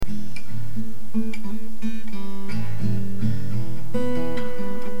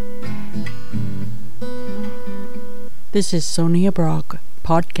This is Sonia Brock,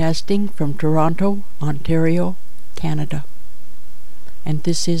 podcasting from Toronto, Ontario, Canada. And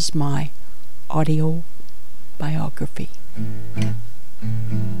this is my audio biography.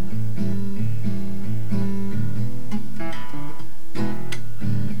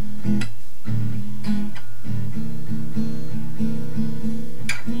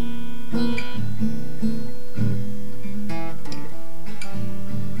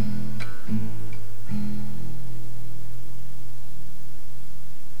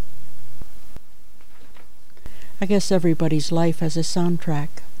 I guess everybody's life has a soundtrack.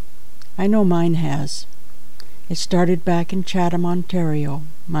 I know mine has. It started back in Chatham, Ontario,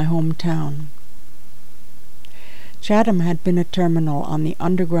 my hometown. Chatham had been a terminal on the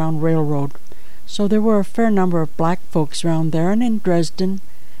Underground Railroad, so there were a fair number of black folks around there and in Dresden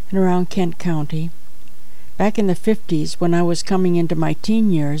and around Kent County. Back in the 50s, when I was coming into my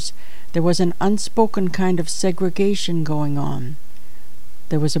teen years, there was an unspoken kind of segregation going on.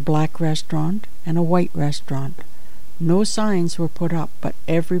 There was a black restaurant and a white restaurant. No signs were put up, but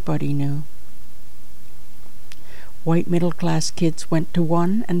everybody knew. White middle-class kids went to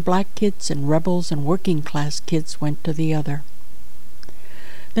one, and black kids and rebels and working-class kids went to the other.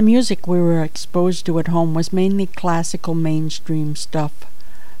 The music we were exposed to at home was mainly classical mainstream stuff.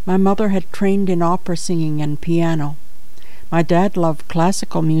 My mother had trained in opera singing and piano. My dad loved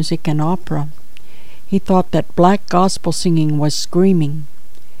classical music and opera. He thought that black gospel singing was screaming.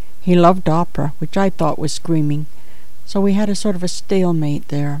 He loved opera, which I thought was screaming, so we had a sort of a stalemate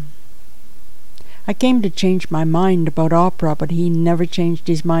there. I came to change my mind about opera, but he never changed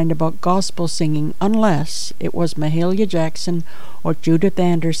his mind about gospel singing unless it was Mahalia Jackson or Judith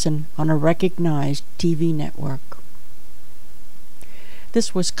Anderson on a recognized TV network.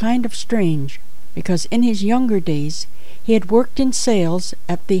 This was kind of strange, because in his younger days he had worked in sales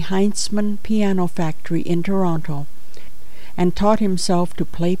at the Heinzmann Piano Factory in Toronto and taught himself to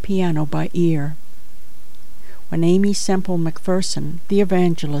play piano by ear. When Amy Semple McPherson, the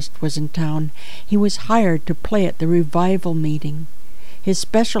evangelist, was in town, he was hired to play at the revival meeting. His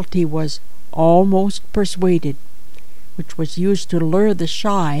specialty was almost persuaded, which was used to lure the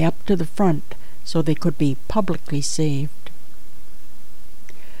shy up to the front so they could be publicly saved.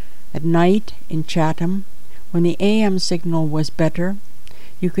 At night in Chatham, when the AM signal was better,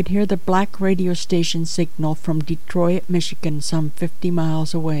 you could hear the black radio station signal from Detroit, Michigan, some 50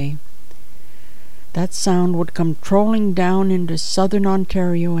 miles away. That sound would come trolling down into southern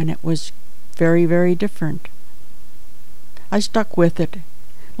Ontario, and it was very, very different. I stuck with it,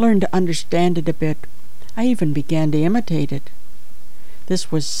 learned to understand it a bit. I even began to imitate it.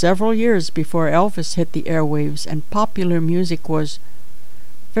 This was several years before Elvis hit the airwaves, and popular music was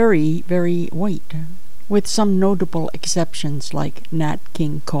very, very white, with some notable exceptions like Nat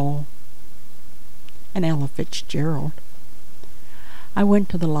King Cole and Ella Fitzgerald. I went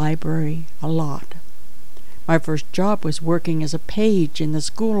to the library a lot. My first job was working as a page in the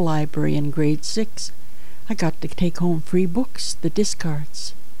school library in grade 6. I got to take home free books, the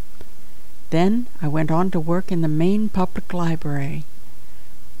discards. Then I went on to work in the main public library.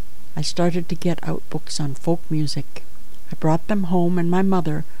 I started to get out books on folk music. I brought them home, and my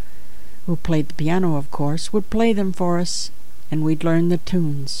mother, who played the piano, of course, would play them for us, and we'd learn the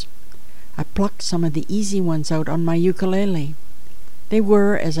tunes. I plucked some of the easy ones out on my ukulele. They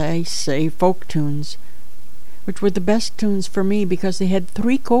were, as I say, folk tunes, which were the best tunes for me because they had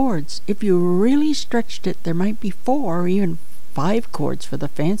 3 chords. If you really stretched it, there might be 4 or even 5 chords for the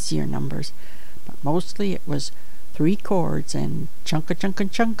fancier numbers, but mostly it was 3 chords and chunka chunka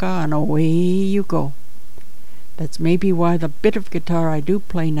chunka, and away you go. That's maybe why the bit of guitar I do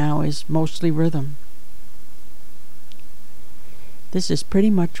play now is mostly rhythm. This is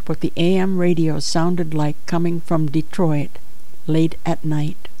pretty much what the AM radio sounded like coming from Detroit late at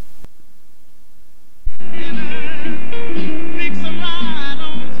night. Fix a line.